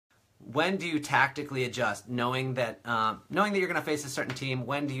when do you tactically adjust, knowing that you're going to face a certain team?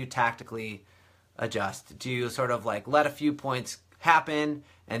 When do you tactically adjust? Do you sort of like let a few points happen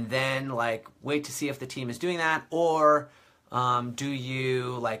and then like wait to see if the team is doing that, or do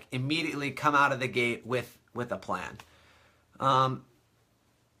you like immediately come out of the gate with a plan?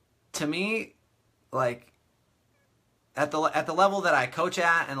 To me, like at the level that I coach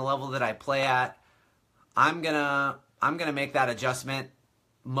at and the level that I play at, I'm gonna make that adjustment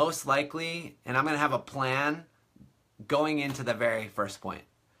most likely, and I'm gonna have a plan going into the very first point.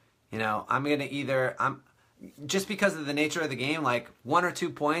 You know, I'm just because of the nature of the game, like 1 or 2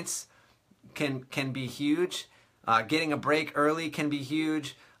 points can be huge. Getting a break early can be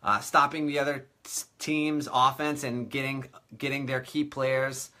huge. Stopping the other team's offense and getting their key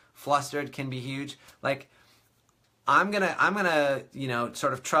players flustered can be huge. Like I'm gonna you know,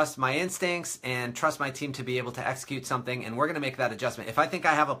 sort of trust my instincts and trust my team to be able to execute something, and we're gonna make that adjustment. If I think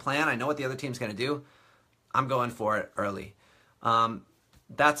I have a plan, I know what the other team's gonna do, I'm going for it early.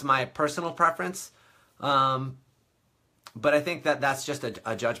 That's my personal preference, but I think that's just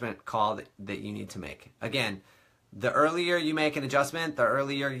a judgment call that you need to make. Again, the earlier you make an adjustment, the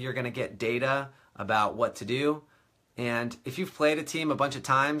earlier you're gonna get data about what to do. And if you've played a team a bunch of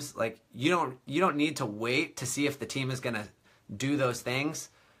times, like you don't need to wait to see if the team is going to do those things.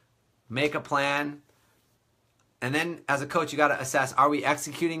 Make a plan. And then as a coach, you got to assess, are we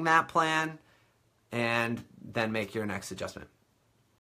executing that plan? And then make your next adjustment.